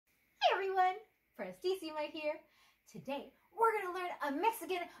everyone, Prestissima here. Today we're going to learn a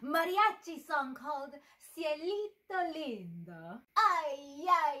Mexican mariachi song called Cielito Lindo. Ay,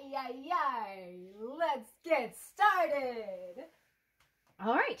 ay, ay, ay, let's get started.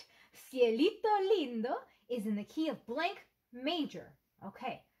 All right, Cielito Lindo is in the key of blank major.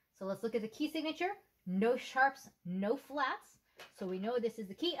 Okay, so let's look at the key signature. No sharps, no flats. So we know this is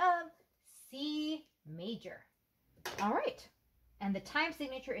the key of C major. All right. And the time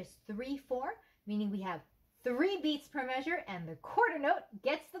signature is 3/4, meaning we have 3 beats per measure and the quarter note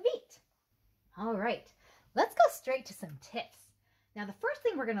gets the beat. All right, let's go straight to some tips. Now, the first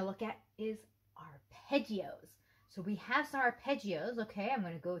thing we're going to look at is arpeggios. So we have some arpeggios, okay? I'm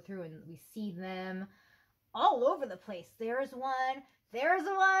going to go through and we see them all over the place. There's one, there's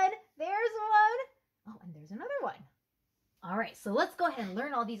one, there's one. Oh, and there's another one. All right, so let's go ahead and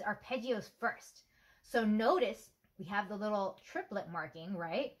learn all these arpeggios first. So notice we have the little triplet marking,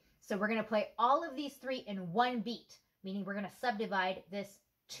 right? So we're going to play all of these 3 in one beat, meaning we're going to subdivide this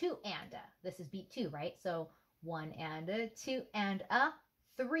 2 and a. This is beat 2, right? So 1 and a, 2 and a,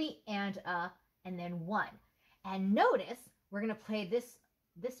 3 and a, and then 1. And notice we're going to play this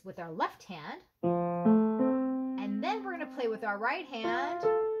with our left hand, and then we're going to play with our right hand,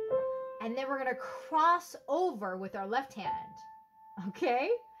 and then we're going to cross over with our left hand. Okay?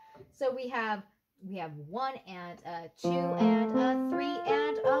 So we have 1 and a, 2 and a, 3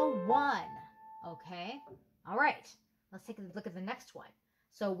 and a, 1. Okay? All right. Let's take a look at the next one.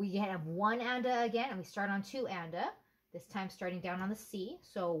 So we have 1 and a again, and we start on 2 and a. This time starting down on the C.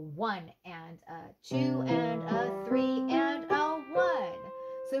 So 1 and a, 2 and a, 3 and a, 1.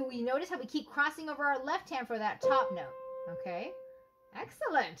 So we notice how we keep crossing over our left hand for that top note. Okay?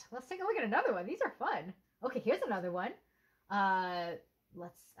 Excellent. Let's take a look at another one. These are fun. Okay, here's another one. It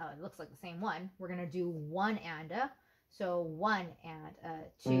looks like the same one. We're going to do 1 and a. So 1 and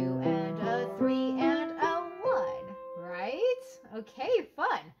a, 2 and a, 3 and a, 1. Right? Okay,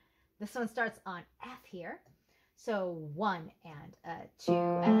 fun. This one starts on F here. So 1 and a, 2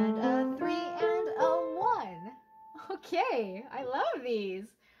 and a, 3 and a, 1. Okay, I love these.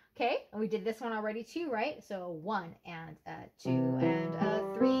 Okay, and we did this one already too, right? So 1 and a, 2 and a,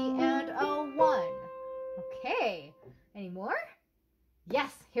 3 and a, 1. Okay, any more?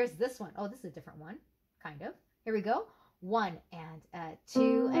 Yes, here's this one. Oh, this is a different one, kind of. Here we go. 1 and a,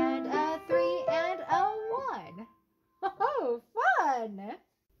 2 and a, 3 and a, 1. Oh, fun.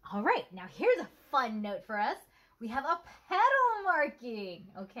 All right, now here's a fun note for us. We have a pedal marking,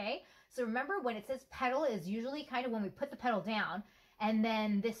 okay? So remember, when it says pedal is usually kind of when we put the pedal down, and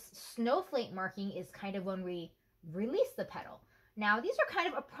then this snowflake marking is kind of when we release the pedal. Now, these are kind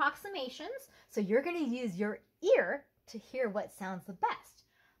of approximations, so you're going to use your ear to hear what sounds the best.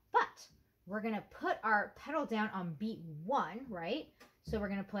 But we're going to put our pedal down on beat 1, right? So we're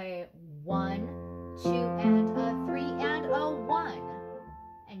going to play 1, 2, and a, 3, and a, 1.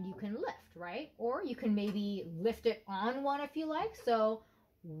 And you can lift, right? Or you can maybe lift it on 1 if you like. So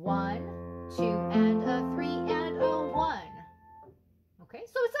 1, 2, and a, 3, and a, 1. Okay,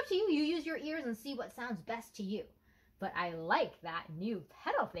 so it's up to you. You use your ears and see what sounds best to you. But I like that new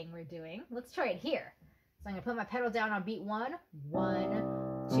pedal thing we're doing. Let's try it here. So I'm going to put my pedal down on beat 1.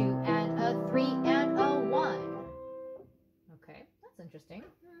 1, 2, and a, 3, and a, 1. Okay, that's interesting.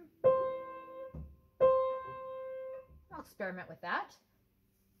 I'll experiment with that.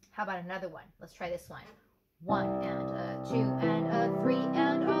 How about another one? Let's try this one. 1 and a, 2 and a, 3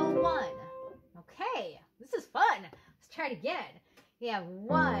 and a, 1. Okay, this is fun. Let's try it again. We have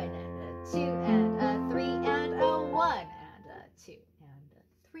 1 and a, 2 and a, 3 and a, 1 and a, 2 and a,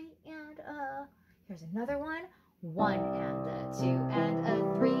 3 and a. Here's another one. 1 and a, 2 and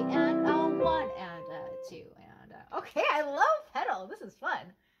a, 3 and a, 1 and a, 2 and a. Okay, I love pedal. This is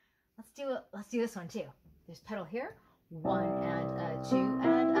fun. Let's do this one too. There's pedal here. 1 and a, 2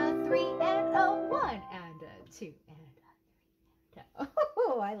 and a, 3 and a, 1 and a, 2 and a, 3 and a.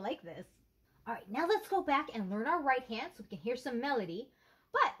 Oh, I like this. All right, now let's go back and learn our right hand so we can hear some melody.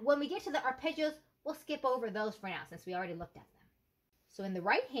 But when we get to the arpeggios, we'll skip over those for now since we already looked at them. So in the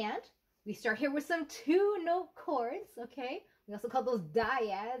right hand, we start here with some 2-note chords, okay? We also call those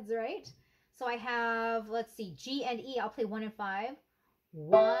dyads, right? So I have, let's see, G and E. I'll play 1 and 5.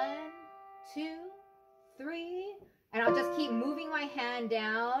 1, 2, 3. And I'll just keep moving my hand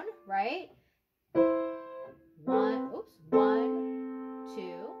down, right? 1,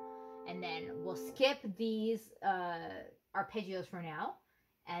 2. And then we'll skip these arpeggios for now.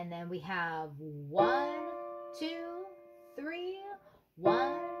 And then we have 1, 2, 3,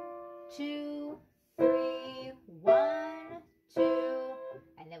 1, 2, 3, 1, 2.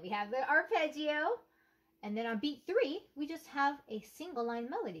 And then we have the arpeggio. And then on beat 3, we just have a single line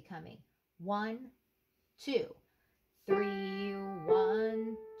melody coming. 1, 2, 3,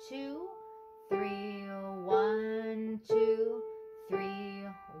 1, 2, 3, 1, 2, 3,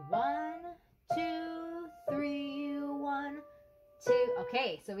 1, 2, 3, 1, 2.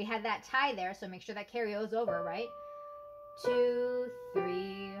 Okay, so we had that tie there, so make sure that carries over, right? 2,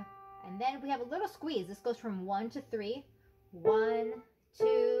 3, and then we have a little squeeze. This goes from 1 to 3. 1,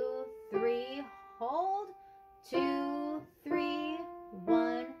 2, 3, hold, 2, 3,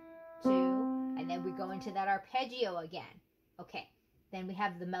 1, 2, and then we go into that arpeggio again. Okay, then we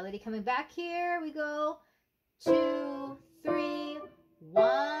have the melody coming back here. We go 2, 3,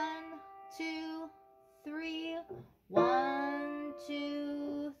 1, 2, 3, 1,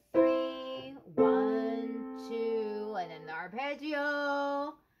 2, 3, 1, 2, and then the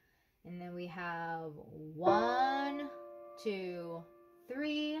arpeggio. And then we have 1, 2,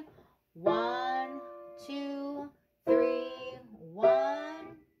 3, 1, 2, 3,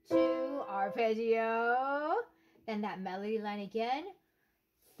 1, 2, arpeggio. Then that melody line again.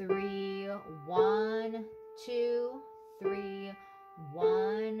 3, 1, 2, 3,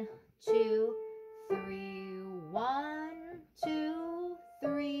 1, 2, 3, 1, 2,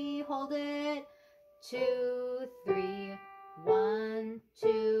 3, hold it. 2, 3, 1,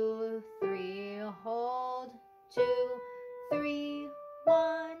 2, 3, hold. 2, 3,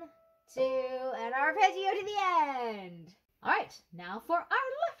 1, 2, and arpeggio to the end. All right, now for our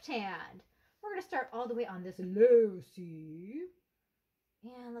left hand. We're going to start all the way on this low C.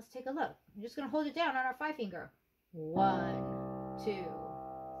 And let's take a look. I'm just going to hold it down on our 5 finger. 1, 2,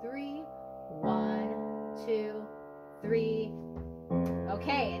 3, 1, 2, 3.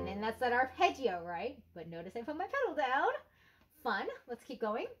 Okay, and then that's that arpeggio, right? But notice I put my pedal down. Fun. Let's keep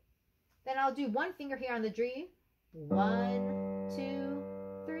going. Then I'll do 1 finger here on the G. 1, 2,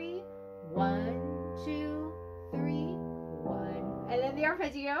 3, 1, 2, 3, 1. And then the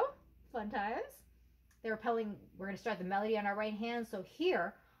arpeggio. Fun times. We're going to start the melody on our right hand. So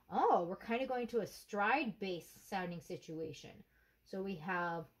here, we're kind of going to a stride bass sounding situation. So we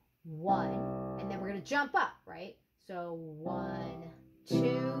have 1, and then we're going to jump up, right? So 1,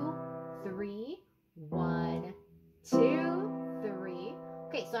 2, 3, 1, 2, 3.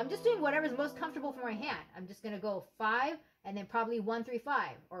 Okay, so I'm just doing whatever's most comfortable for my hand. I'm just going to go 5, and then probably 1, 3,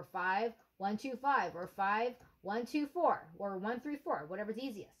 5, or 5, 1, 2, 5, or 5, 1, 2, 4, or 1, 3, 4, whatever's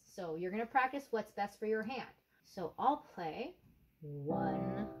easiest. So you're going to practice what's best for your hand. So I'll play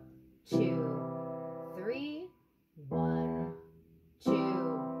 1, 2, 3, 1,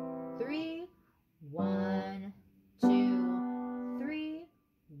 2, 3, 1, 2, 3,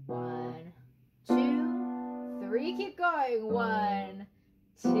 1, 2, 3. Keep going. 1,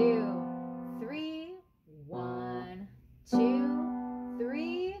 2, 3, 1, 2,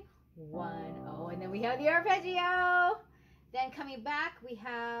 3, 1. Oh, and then we have the arpeggio. Then coming back, we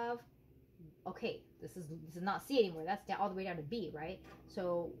have, okay, this is not C anymore. That's down, all the way down to B, right?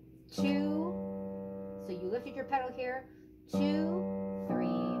 So 2, so you lifted your pedal here, 2, 3,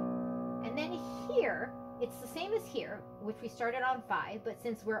 and then here, it's the same as here, which we started on 5, but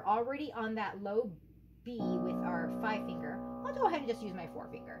since we're already on that low B with our 5 finger, I'll go ahead and just use my 4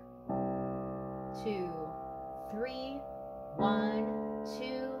 finger. 2, 3, 1,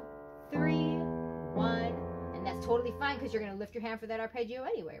 2, 3, 1, and that's totally fine because you're going to lift your hand for that arpeggio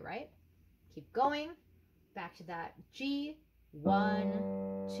anyway, right? Keep going. Back to that G. 1,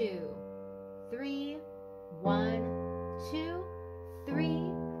 2, 3, 1, 2, 3,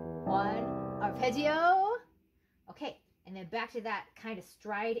 1. Arpeggio. Okay, and then back to that kind of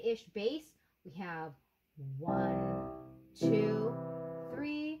stride-ish bass. We have 1, 2,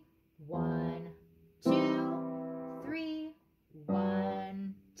 3, 1, 2, 3,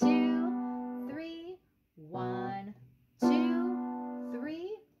 1, 2, 3, 1, 2,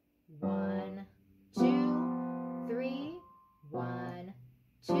 3, 1, 2, 3, 1,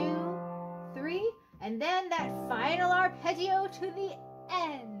 2, 3, and then that final arpeggio to the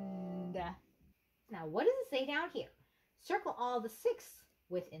end. Now, what does it say down here? Circle all the sixths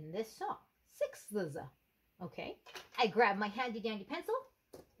within this song. Sixths. Okay, I grab my handy dandy pencil.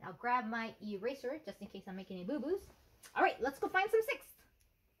 I'll grab my eraser just in case I'm making any boo-boos. All right, let's go find some sixths.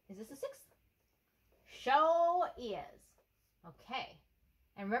 Is this a sixth? Show is. Okay,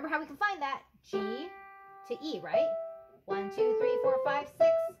 and remember how we can find that? G to E, right? 1, 2, 3, 4, 5, 6.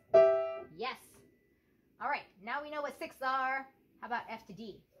 Yes. All right, now we know what sixths are. How about F to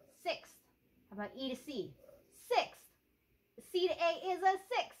D? Sixth. How about E to C? Sixth. C to A is a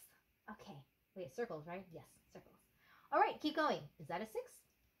sixth. Okay. Wait, circles, right? Yes, circles. All right, keep going. Is that a sixth?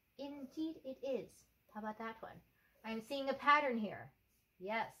 Indeed it is. How about that one? I'm seeing a pattern here.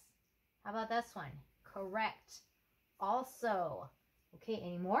 Yes. How about this one? Correct. Also. Okay,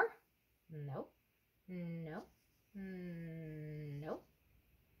 any more? no, no, no, no,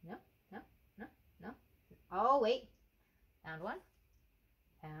 no, no, no. Oh, wait. Found one.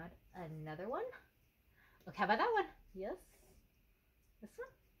 Found another one. Look, how about that one? Yes. This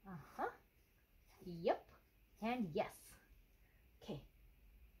one? Uh-huh. Yep. And yes. Okay.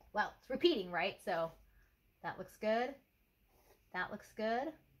 Well, it's repeating, right? So that looks good. That looks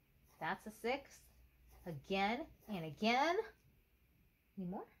good. That's a sixth. Again and again. Any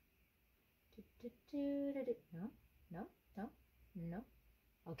more? No, no, no, no.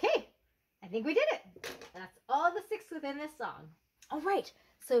 Okay. I think we did it. That's all the sixths within this song. All right.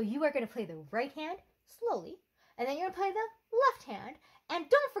 So you are going to play the right hand slowly. And then you're going to play the left hand. And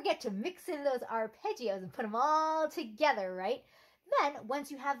don't forget to mix in those arpeggios and put them all together, right? Then,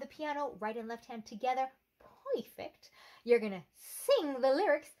 once you have the piano right and left hand together, perfect, you're going to sing the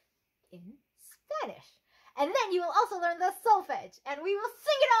lyrics in Spanish. And then you will also learn the solfege. And we will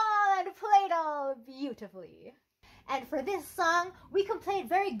sing it all and play it all beautifully. And for this song, we can play it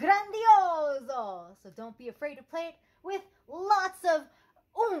very grandioso. So don't be afraid to play it with lots of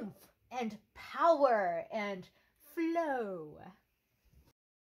oomph and power and flow.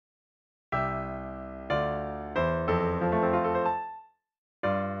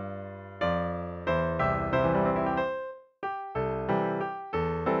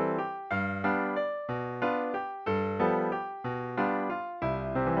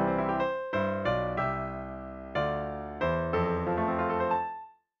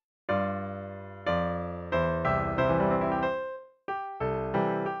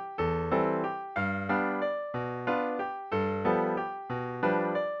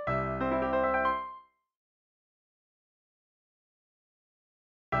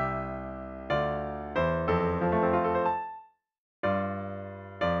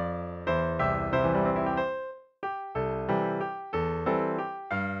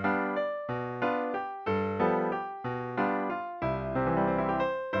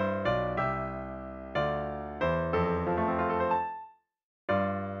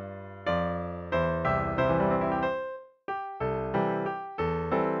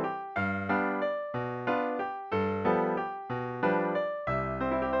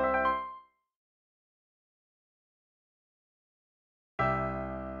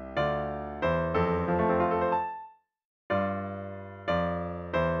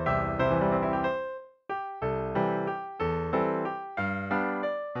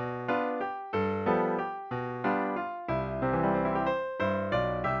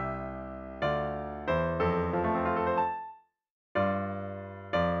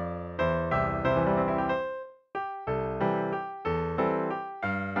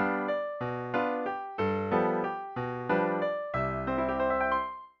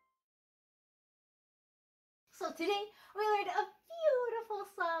 So today we learned a beautiful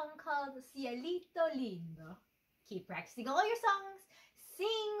song called Cielito Lindo. Keep practicing all your songs, sing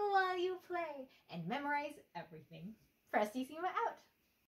while you play, and memorize everything. Prestissima out!